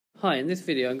Hi, in this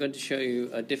video I'm going to show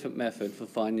you a different method for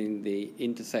finding the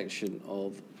intersection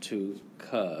of two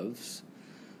curves.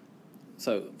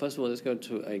 So first of all, let's go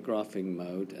to a graphing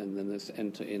mode and then let's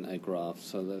enter in a graph.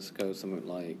 So let's go something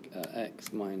like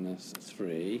x minus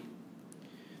 3,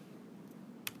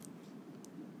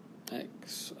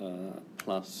 x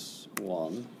plus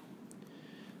 1,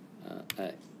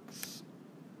 x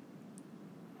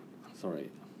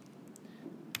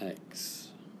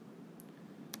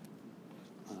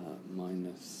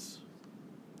minus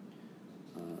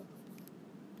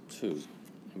 2,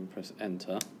 and press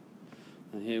enter.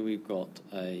 And here we've got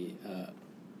a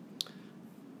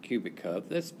cubic curve.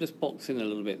 Let's just box in a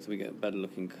little bit so we get a better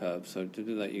looking curve. So to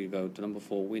do that, you go to number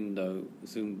 4, window,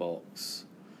 zoom box,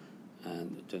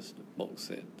 and just box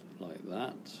it like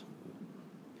that.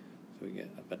 So we get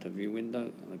a better view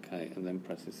window. Okay, and then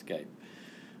press escape.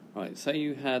 Right, say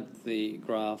you had the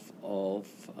graph of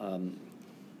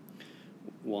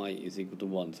y is equal to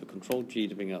 1. So Control G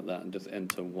to bring up that and just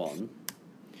enter 1.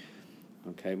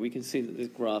 Okay, we can see that this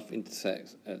graph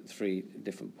intersects at 3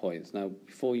 different points. Now,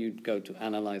 before you go to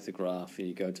analyze the graph,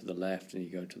 you go to the left and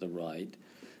you go to the right,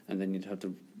 and then you'd have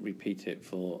to repeat it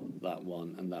for that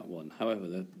one and that one. However,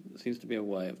 there seems to be a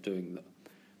way of doing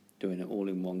it all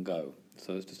in one go.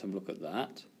 So let's just have a look at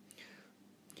that.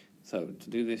 So to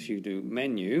do this, you do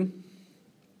menu,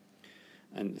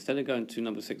 and instead of going to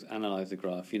number 6, analyze the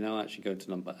graph, you now actually go to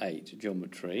number 8,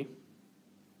 geometry.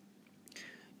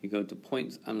 You go to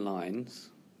points and lines,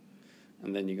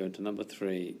 and then you go to number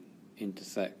 3,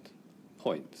 intersect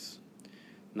points.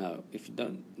 Now, if you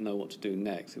don't know what to do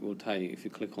next, it will tell you, if you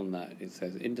click on that, it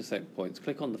says intersect points.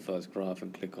 Click on the first graph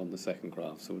and click on the second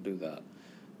graph. So we'll do that.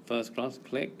 First graph,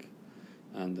 click,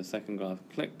 and the second graph,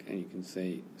 click, and you can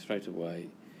see straight away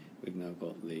we've now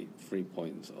got the 3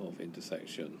 points of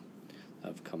intersection that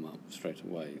have come up straight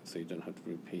away, so you don't have to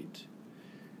repeat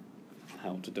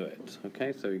how to do it.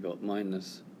 Okay, so you've got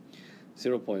minus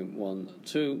 0.12, 1,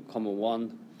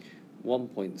 1.71,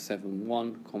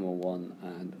 1,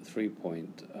 and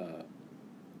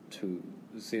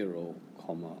 3.20,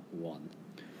 1.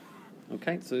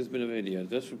 Okay, so this has been a video.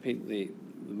 Just repeat the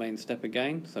main step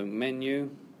again. So menu,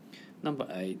 number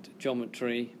 8,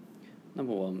 geometry,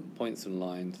 number 1, points and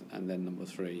lines, and then number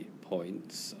 3,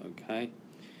 points. Okay,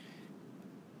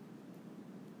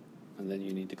 and then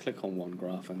you need to click on one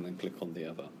graph and then click on the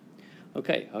other.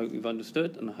 Okay, I hope you've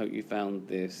understood, and I hope you found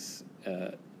this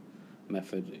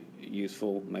method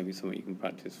useful, maybe something you can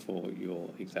practice for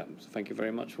your exams. Thank you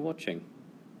very much for watching.